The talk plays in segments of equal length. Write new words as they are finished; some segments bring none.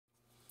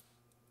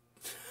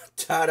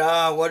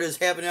Ta-da! What is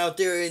happening out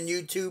there in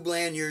YouTube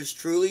land? Yours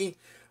truly,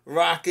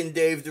 Rockin'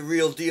 Dave, the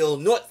real deal,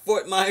 North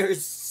Fort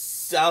Myers,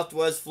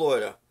 Southwest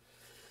Florida.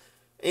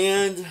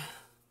 And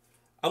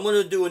I'm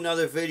going to do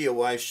another video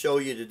where I show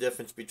you the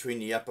difference between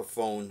the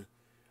Epiphone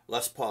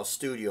Les Paul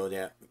Studio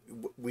that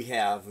we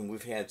have and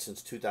we've had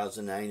since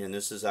 2009, and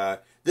this is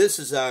our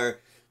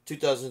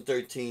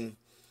 2013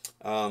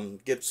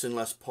 Gibson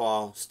Les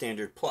Paul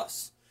Standard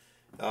Plus.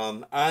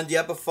 On the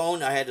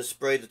Epiphone, I had to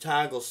spray the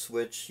toggle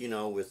switch, you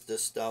know, with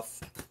this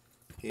stuff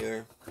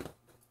here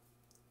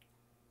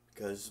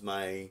because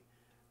my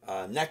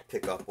neck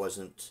pickup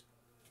wasn't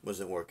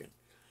working.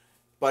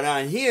 But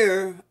on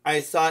here,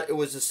 I thought it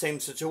was the same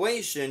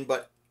situation,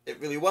 but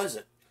it really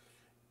wasn't.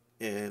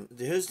 And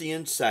here's the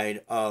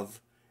inside of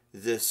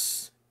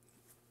this.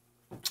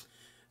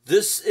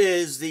 This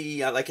is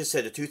the, like I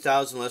said, the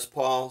 2000 Les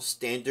Paul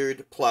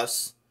Standard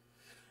Plus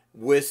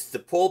with the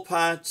pull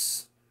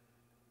pots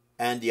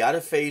and the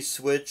out-of-phase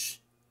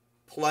switch,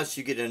 plus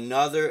you get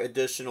another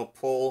additional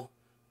pull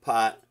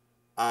pot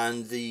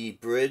on the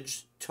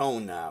bridge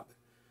tone knob.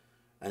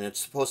 And it's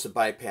supposed to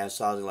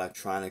bypass all the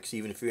electronics.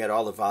 Even if you had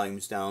all the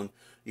volumes down,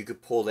 you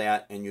could pull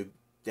that and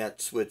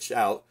that switch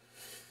out,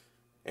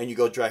 and you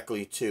go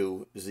directly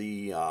to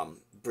the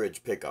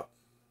bridge pickup,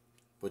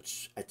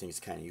 which I think is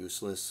kind of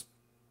useless.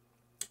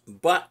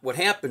 But what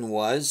happened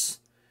was,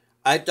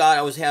 I thought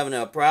I was having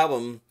a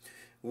problem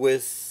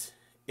with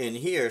in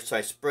here, so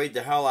I sprayed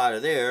the hell out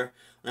of there,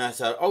 and I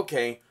thought,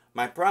 okay,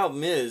 my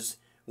problem is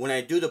when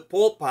I do the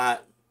pull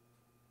pot,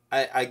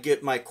 I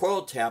get my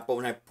coil tap, but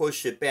when I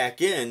push it back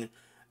in,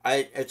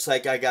 it's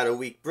like I got a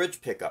weak bridge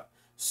pickup.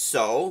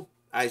 So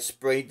I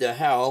sprayed the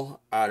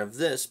hell out of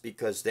this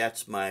because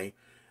that's my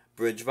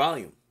bridge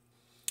volume.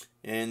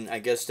 And I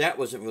guess that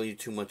wasn't really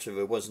too much of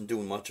it. Wasn't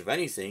doing much of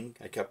anything.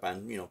 I kept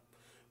on, you know,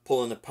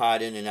 pulling the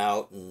pot in and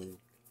out and,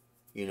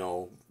 you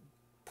know,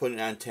 putting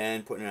it on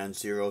 10, putting it on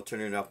 0,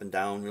 turning it up and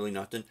down, really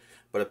nothing.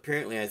 But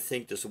apparently I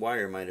think this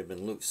wire might have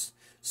been loose.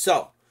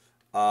 So,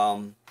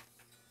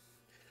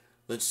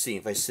 let's see.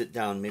 If I sit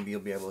down, maybe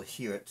you'll be able to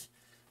hear it.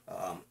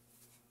 I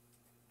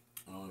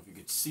don't know if you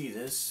could see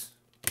this.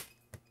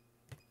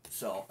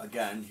 So,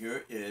 again,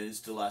 here is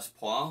the Les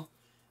Paul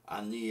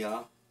on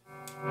the...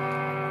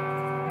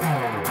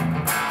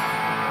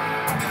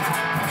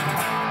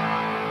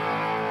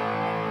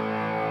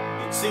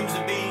 It seems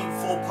to be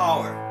full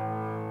power.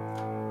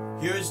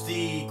 Here's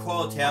the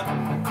coil tap,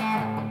 and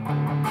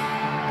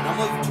I'm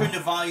going to turn the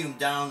volume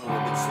down a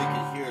little bit so you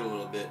can hear it a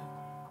little bit.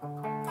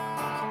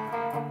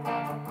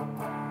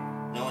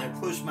 Now when I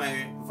push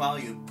my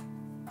volume,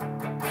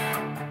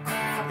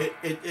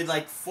 it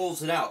like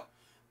folds it out.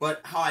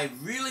 But how I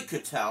really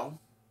could tell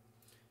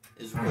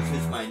is because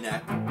here's my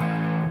neck,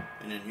 and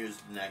then here's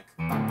the neck.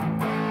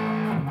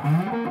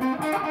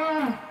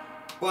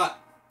 But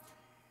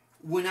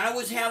when I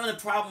was having a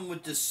problem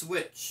with the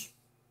switch,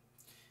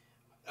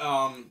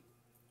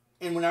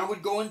 and when I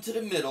would go into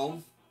the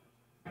middle,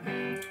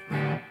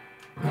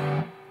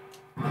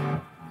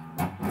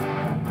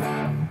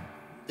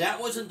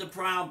 that wasn't the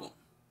problem.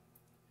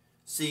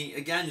 See,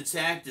 again, it's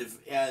active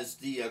as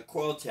the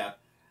coil tap.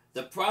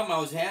 The problem I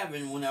was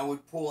having when I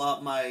would pull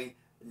out my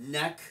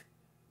neck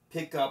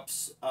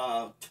pickups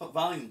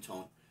volume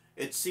tone,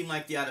 it seemed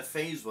like the out of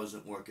phase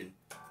wasn't working.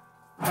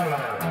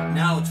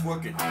 Now it's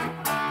working.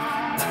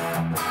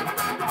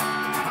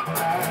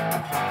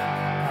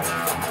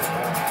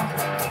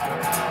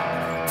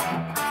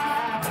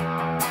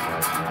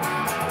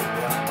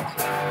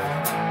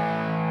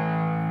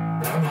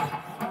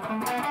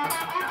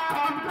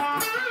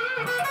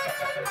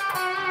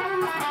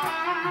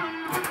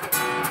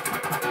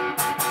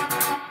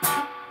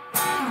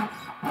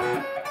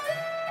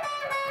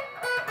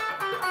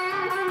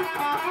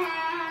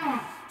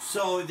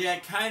 So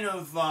that kind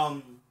of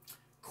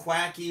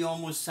quacky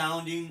almost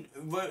sounding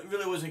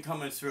really wasn't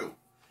coming through.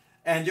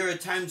 And there are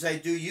times I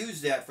do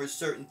use that for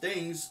certain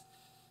things,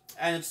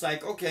 and it's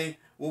like, okay,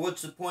 well,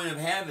 what's the point of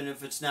having it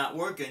if it's not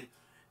working?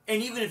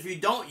 And even if you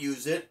don't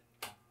use it,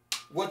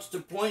 what's the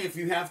point if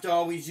you have to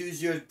always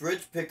use your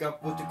bridge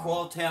pickup with the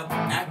coil tap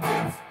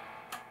active?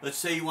 Let's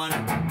say you want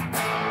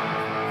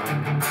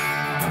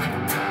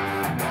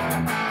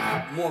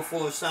more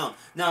fuller sound.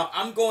 Now,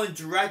 I'm going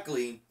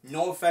directly,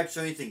 no effects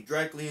or anything,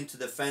 directly into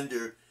the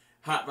Fender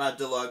Hot Rod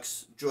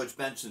Deluxe George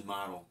Benson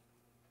model.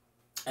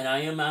 And I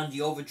am on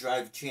the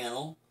overdrive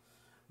channel,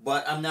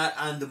 but I'm not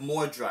on the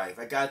more drive.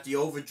 I got the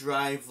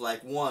overdrive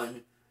like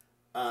 1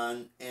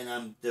 on, and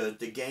I'm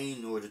the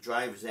gain or the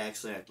drive is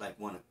actually at like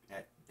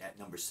at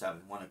number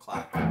 7, 1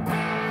 o'clock.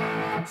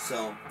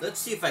 So let's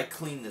see if I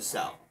clean this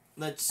out.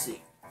 Let's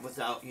see,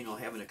 without, you know,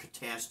 having a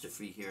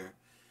catastrophe here,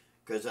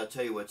 because I'll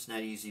tell you what, it's not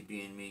easy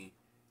being me.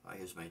 Oh,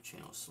 here's my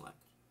channel select.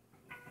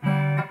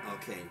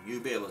 Okay,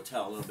 you'll be able to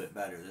tell a little bit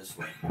better this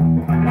way.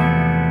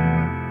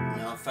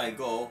 Now if I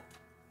go,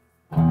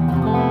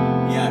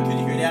 yeah, can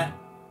you hear that?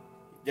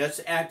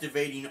 That's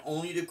activating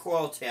only the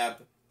coil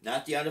tap,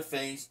 not the out of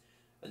phase.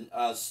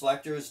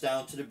 Selector is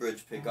down to the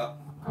bridge pickup.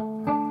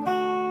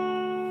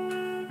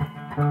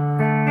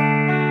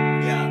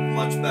 Yeah,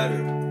 much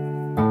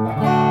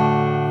better.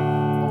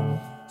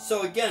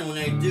 So again, when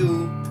I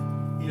do,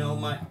 you know,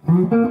 my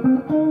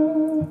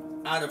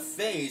out of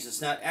phase,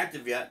 it's not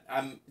active yet.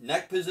 I'm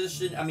neck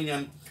position. I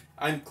mean,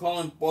 I'm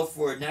calling both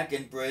for a neck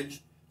and bridge.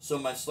 So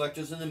my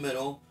selector's in the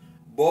middle,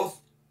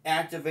 both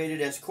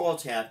activated as coil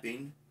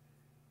tapping,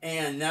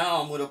 and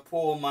now I'm going to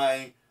pull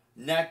my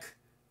neck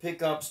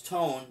pickups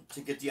tone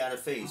to get the out of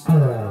phase.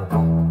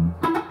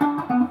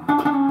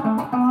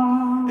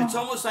 It's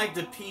almost like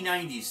the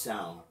P90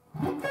 sound.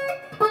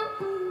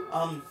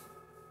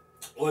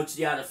 Or it's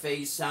the out of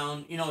phase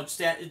sound. You know, it's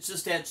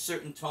just that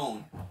certain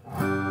tone.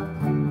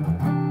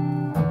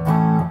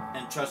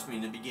 And trust me,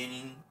 in the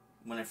beginning,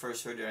 when I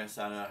first heard it, I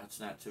thought, it's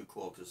not too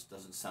cool because it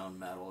doesn't sound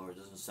metal, or it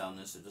doesn't sound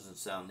this, or it doesn't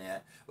sound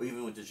that, or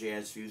even with the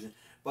jazz fusion.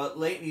 But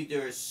lately,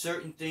 there are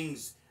certain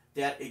things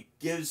that it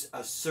gives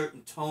a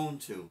certain tone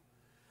to.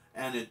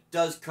 And it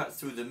does cut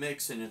through the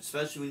mix, and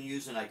especially when you're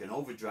using like an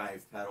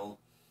overdrive pedal.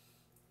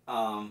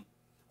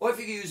 Or if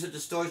you can use a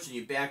distortion,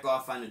 you back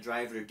off on the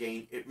drive or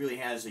gain, it really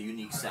has a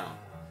unique sound.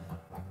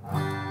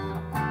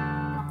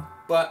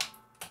 But,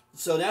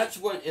 so that's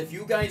what, if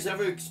you guys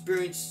ever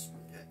experience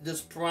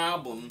this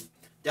problem,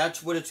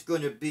 that's what it's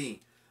going to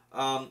be.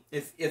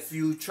 If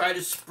you try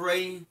to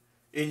spray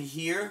in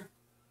here,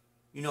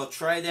 you know,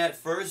 try that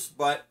first,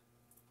 but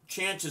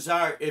chances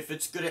are, if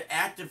it's going to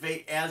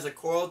activate as a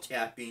coil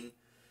tapping,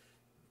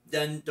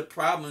 then the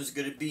problem is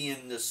going to be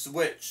in the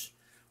switch.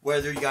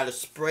 Whether you got to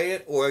spray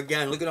it, or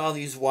again, look at all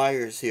these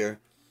wires here.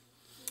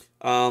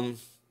 It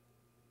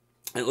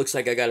looks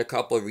like I got a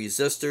couple of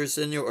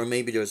resistors in there, or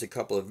maybe there's a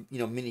couple of, you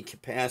know, mini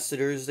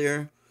capacitors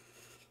there.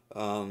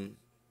 What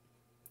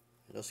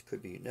else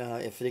could be?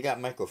 If they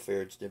got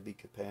microfarads, there'd be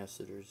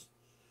capacitors.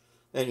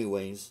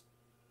 Anyways,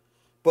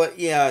 but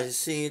yeah, you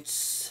see,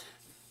 it's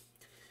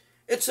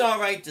all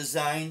right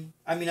design.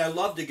 I mean, I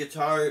love the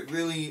guitar. It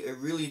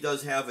really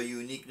does have a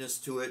uniqueness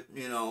to it.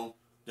 You know,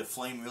 the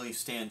flame really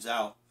stands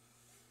out.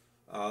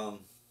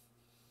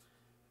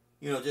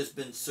 You know, there's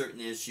been certain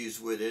issues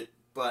with it,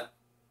 but,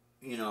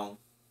 you know,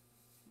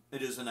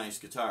 it is a nice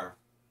guitar,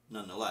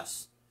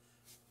 nonetheless.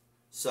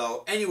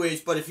 So,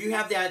 anyways, but if you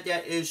have that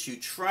issue,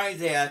 try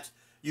that.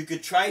 You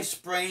could try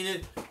spraying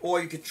it, or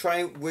you could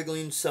try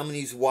wiggling some of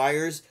these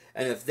wires.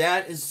 And if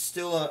that is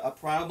still a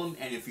problem,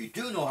 and if you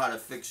do know how to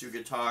fix your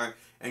guitar,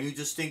 and you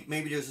just think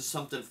maybe there's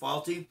something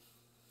faulty,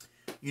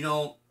 you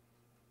know,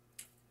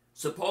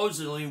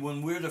 supposedly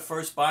when we're the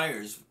first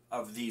buyers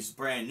of these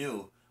brand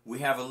new, we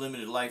have a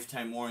limited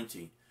lifetime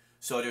warranty.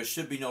 So there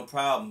should be no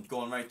problem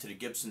going right to the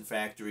Gibson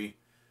factory.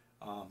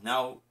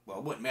 Now, well,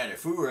 it wouldn't matter.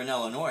 If we were in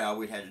Illinois, all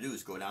we had to do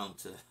is go down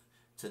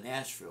to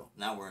Nashville.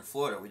 Now we're in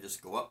Florida, we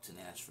just go up to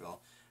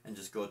Nashville and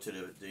just go to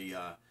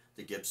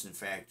the Gibson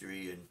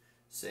factory and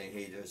say,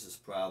 hey, there's this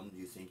problem. Do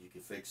you think you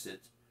can fix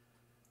it?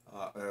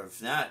 Or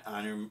if not,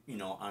 honor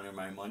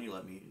my money.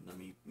 Let me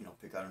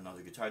pick out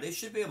another guitar. They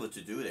should be able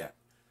to do that.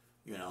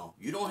 You know,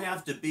 you don't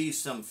have to be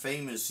some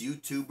famous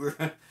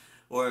YouTuber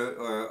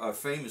or a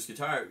famous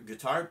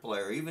guitar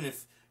player. Even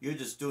if you're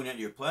just doing it at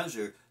your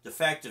pleasure, the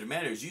fact of the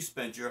matter is you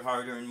spent your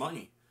hard-earned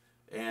money.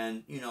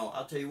 And, you know,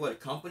 I'll tell you what,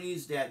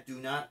 companies that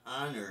do not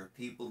honor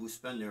people who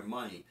spend their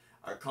money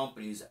are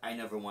companies I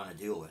never want to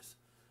deal with.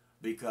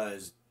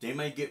 Because they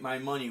might get my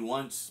money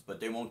once, but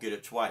they won't get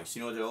it twice.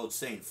 You know the old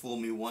saying, fool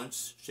me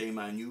once, shame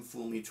on you.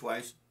 Fool me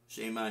twice,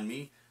 shame on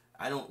me.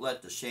 I don't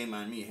let the shame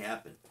on me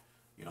happen.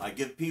 You know, I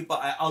give people,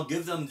 I'll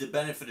give them the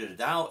benefit of the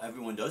doubt.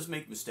 Everyone does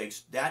make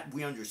mistakes. That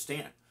we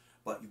understand.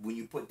 But when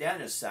you put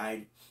that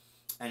aside,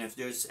 and if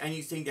there's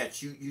anything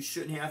that you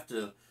shouldn't have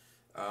to,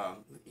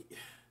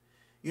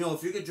 you know,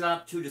 if you could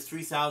drop $2,000 to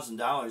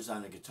 $3,000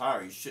 on a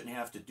guitar, you shouldn't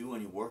have to do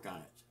any work on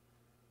it.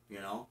 You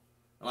know,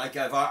 like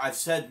I've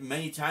said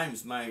many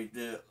times,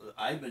 the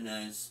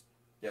Ibanez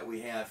that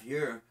we have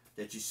here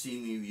that you see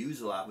me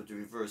use a lot with the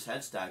reverse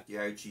headstock, the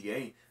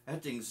RGA,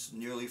 that thing's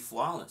nearly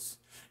flawless.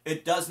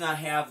 It does not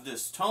have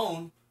this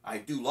tone. I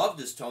do love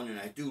this tone, and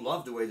I do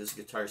love the way this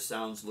guitar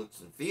sounds, looks,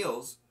 and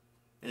feels.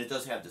 And it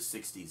does have the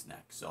 60s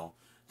neck. So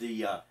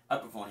the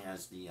Epiphone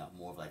has the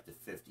more of like the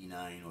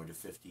 59 or the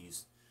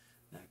 50s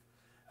neck.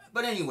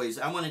 But anyways,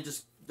 don't want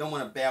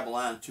to babble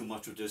on too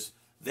much with this.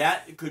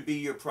 That could be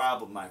your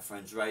problem, my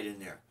friends, right in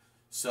there.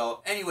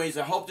 So anyways,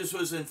 I hope this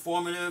was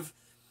informative.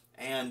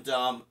 And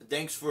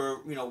thanks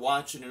for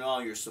watching and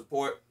all your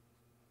support.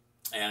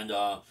 And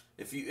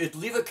if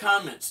leave a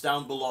comments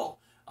down below.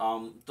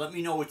 Let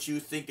me know what you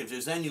think. If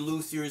there's any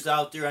luthiers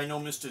out there, I know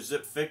Mr.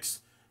 Zip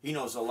Fix, he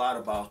knows a lot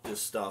about this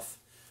stuff,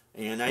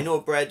 and I know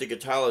Brad the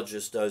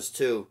guitarologist does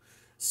too.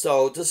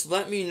 So just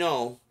let me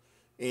know,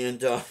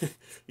 and and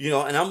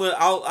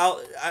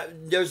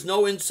there's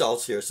no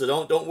insults here,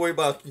 so don't worry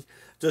about.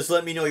 Just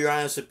let me know your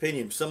honest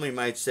opinion. Somebody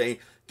might say,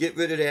 get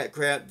rid of that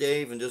crap,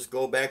 Dave, and just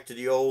go back to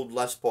the old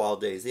Les Paul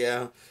days.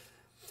 Yeah,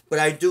 but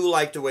I do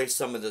like the way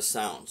some of this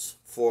sounds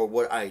for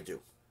what I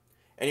do.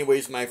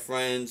 Anyways, my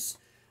friends,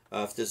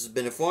 if this has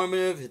been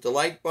informative, hit the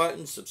like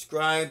button,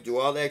 subscribe, do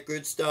all that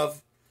good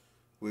stuff.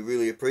 We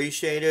really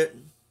appreciate it.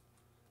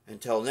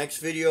 Until next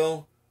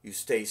video, you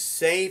stay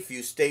safe,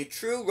 you stay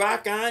true,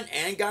 rock on,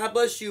 and God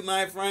bless you,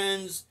 my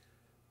friends.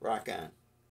 Rock on.